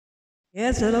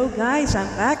Yes, hello guys,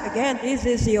 I'm back again. This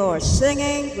is your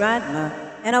singing grandma,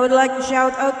 and I would like to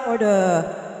shout out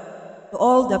to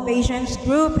all the patients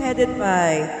group headed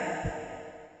by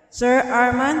Sir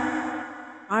Armand,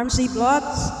 Armsy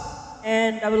Blocks,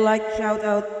 and I would like to shout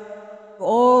out to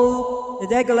all the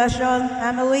Degulation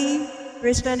family,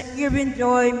 Kristen, Irvin,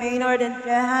 Joy, Maynard, and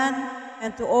Jehan,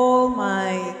 and to all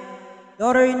my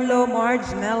daughter-in-law,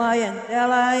 Marge, Melai, and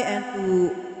Delai, and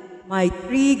to my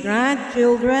three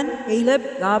grandchildren, Caleb,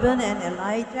 Gavin, and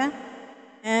Elijah,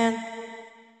 and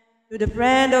to the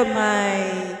friend of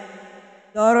my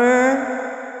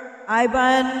daughter,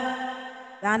 Ivan,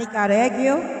 Danica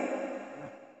Regio,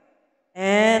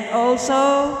 and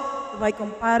also to my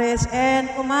compares and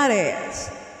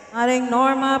comares, Paring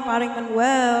Norma, Paring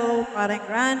Manuel, Paring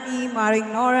Randy,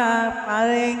 Maring Nora,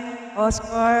 Paring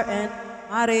Oscar, and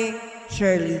Maring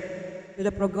Shirley. To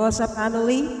the Progosa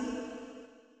family,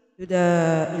 to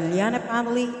the Iliana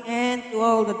family, and to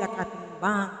all the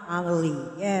Dakatumbang family.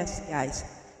 Yes, guys.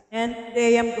 And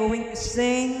today I'm going to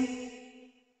sing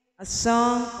a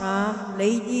song from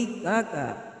Lady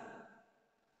Gaga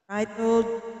titled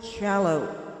Shallow.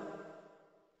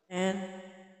 And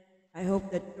I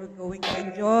hope that you're going to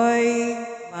enjoy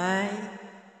my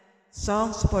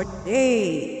songs for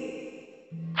today.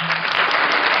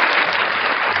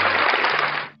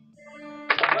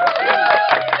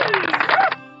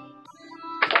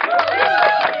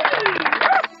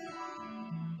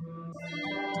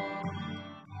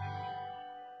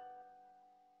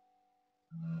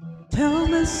 Tell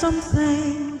me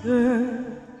something, girl.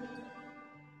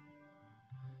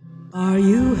 Are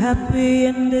you happy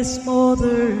in this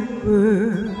modern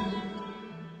world?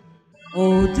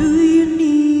 Or do you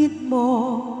need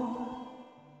more?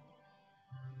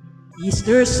 Is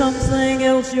there something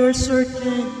else you're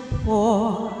searching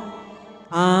for?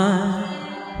 I'm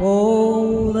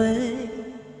falling.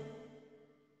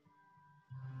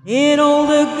 In all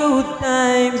the good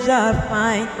times I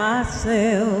find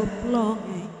myself longing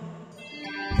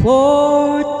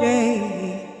for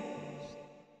change.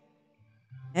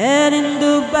 And in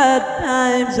the bad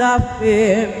times I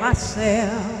fear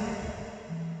myself.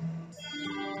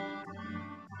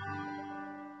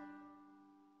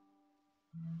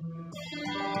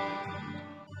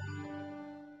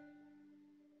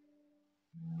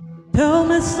 Tell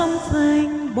me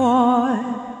something, boy.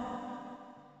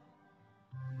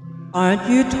 Aren't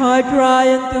you tired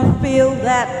trying to feel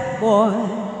that,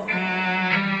 boy?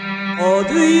 Or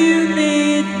do you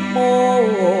need more?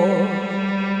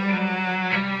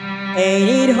 Ain't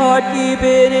it hard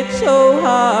keeping it so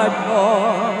hard,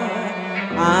 boy?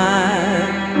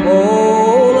 I'm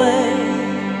falling.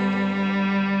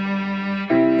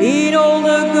 In all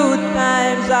the good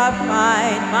times I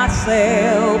find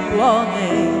myself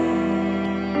longing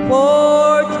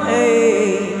for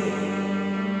change.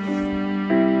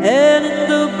 And in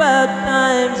the bad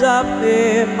times I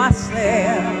fear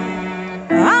myself.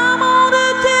 I'm on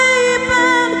a deep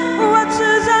end,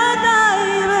 watches are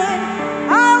diving.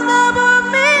 I'll never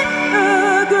meet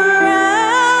the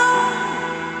ground.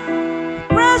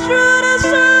 Crash through the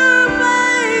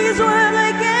surface where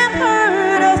they can't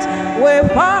hurt us. We're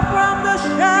far from the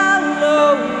shallow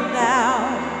now.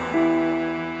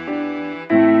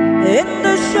 In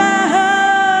the shallow,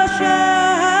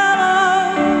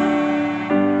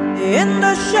 in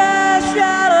the shallow,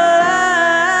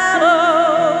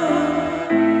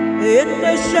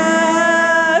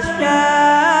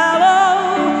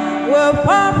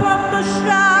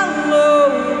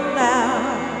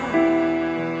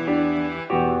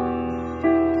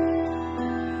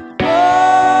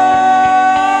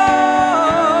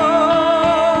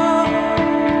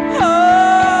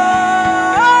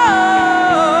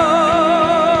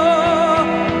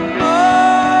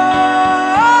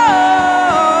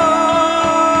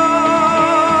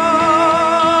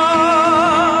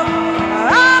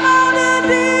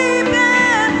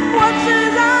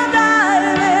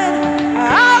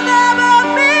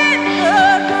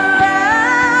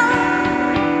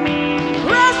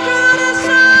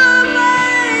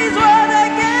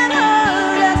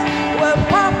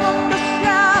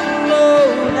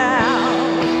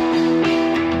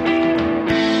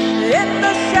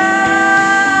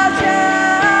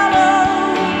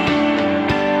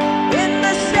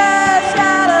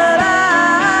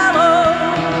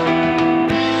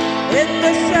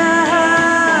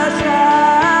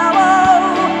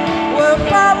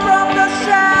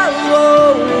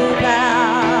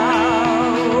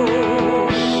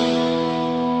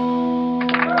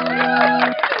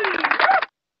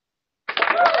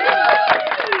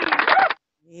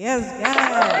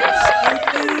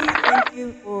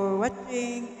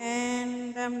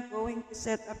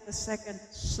 the second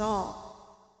song.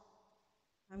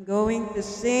 I'm going to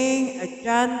sing a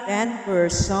John Denver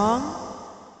song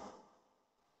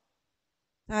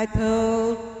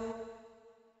titled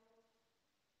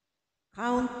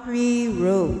Country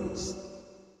Roads.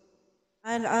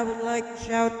 And I would like to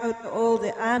shout out to all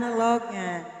the analog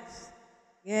hands.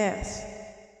 Yes.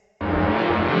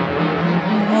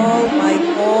 All my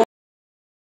God.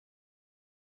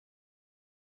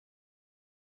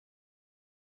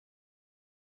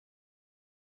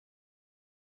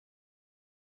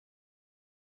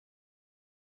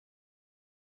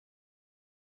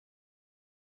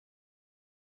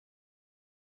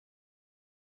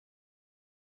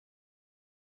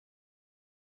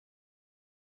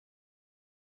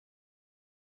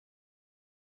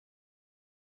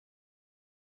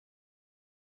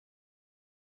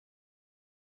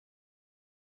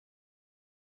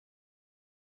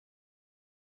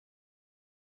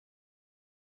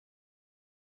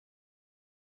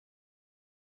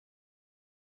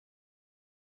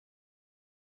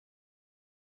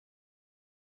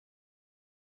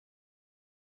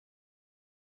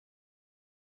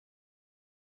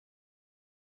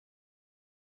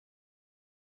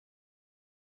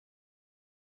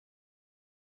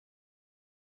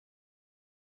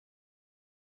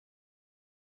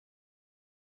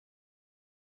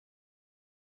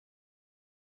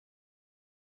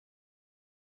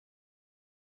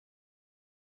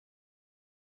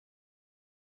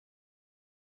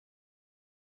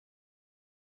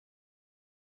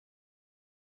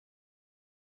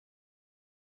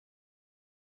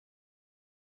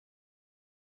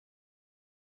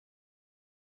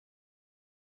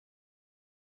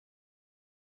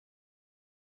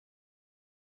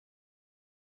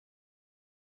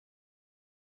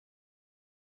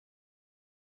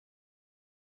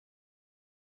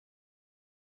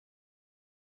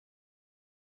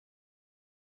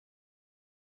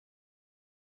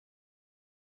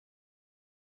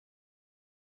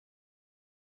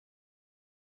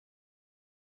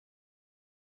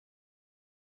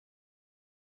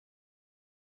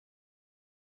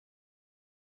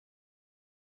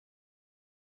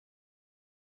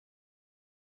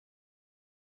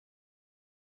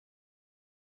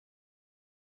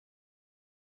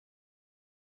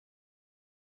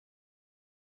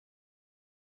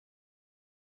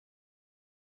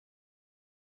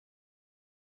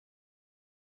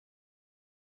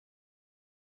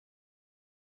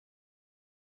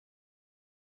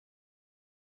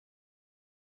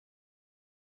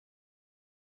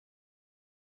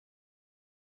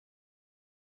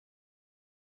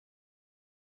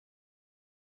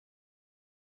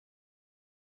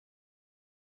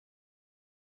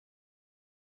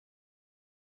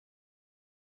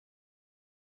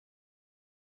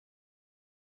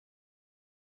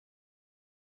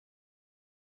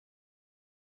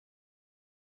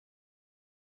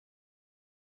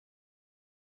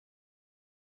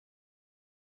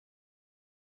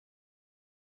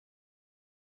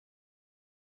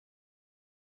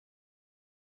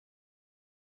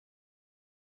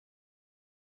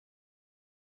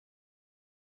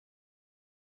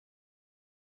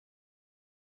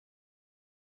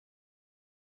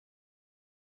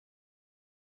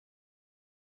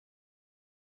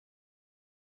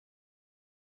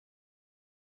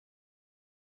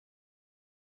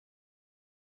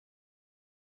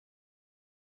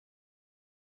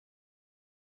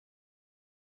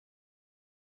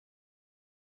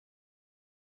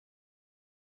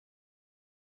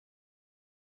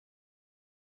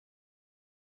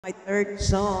 My third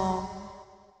song.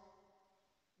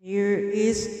 Here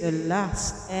is the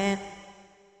last and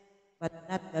but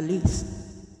not the least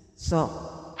song.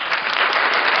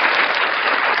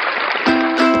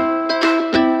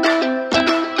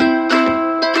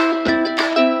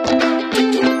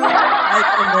 My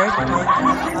commercial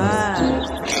naman.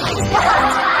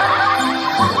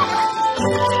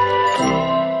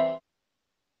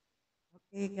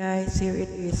 Okay guys, here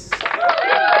it is.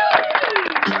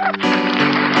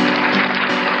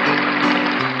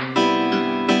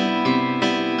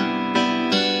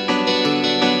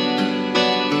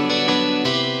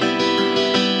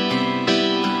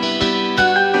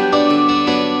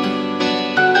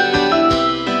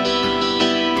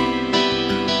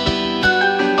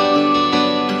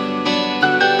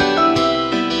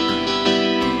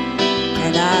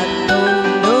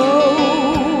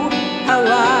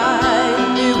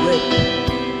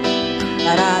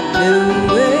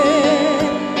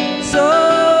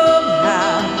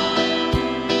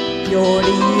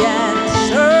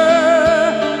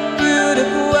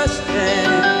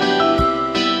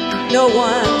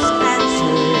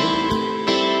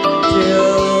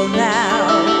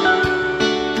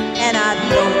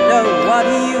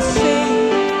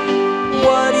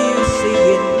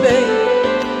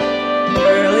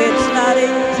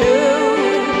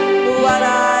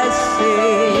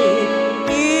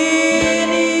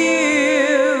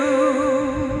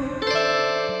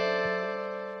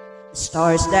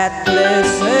 Stars that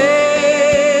glisten,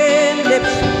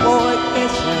 lips for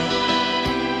kissing.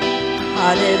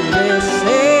 Honey,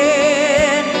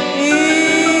 listen,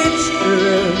 it's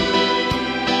true.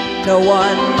 No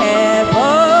one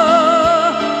ever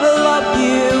loved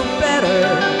you better.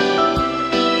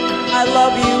 I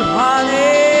love you,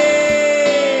 honey.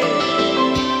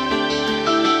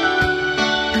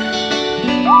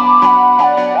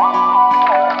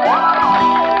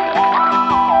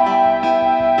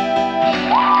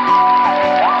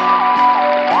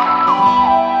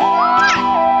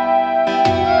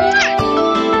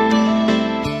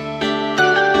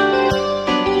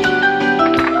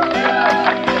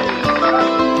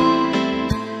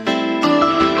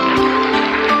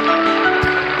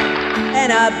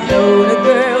 And I've known a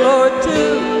girl or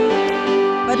two,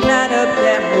 but none of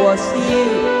them was you,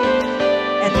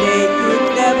 and they could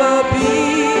never be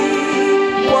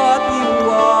what you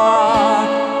are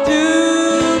to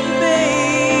me.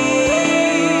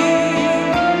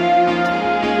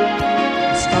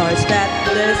 Stars that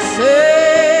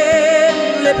glisten,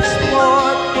 lips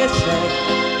for kissing.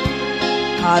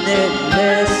 Honey,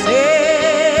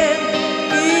 listen,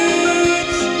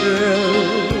 it's true.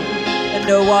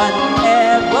 No one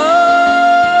ever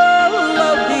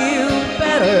loved you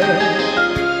better.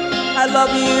 I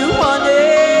love you,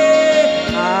 honey.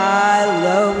 I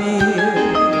love you.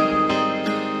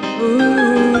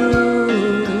 Ooh,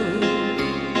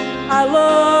 I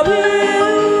love you.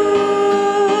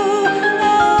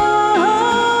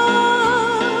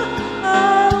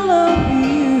 I love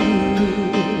you.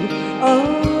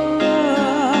 Oh.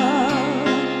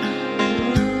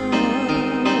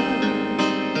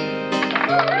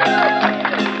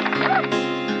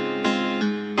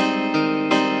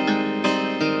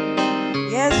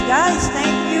 Yes, guys,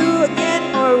 thank you again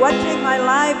for watching my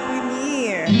live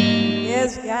premiere.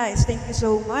 Yes, guys, thank you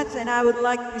so much. And I would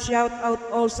like to shout out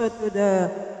also to the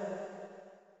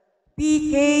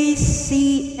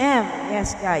PKCM.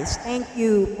 Yes, guys, thank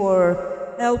you for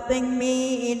helping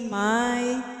me in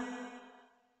my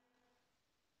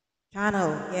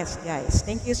channel. Yes, guys,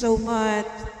 thank you so much.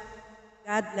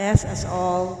 God bless us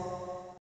all.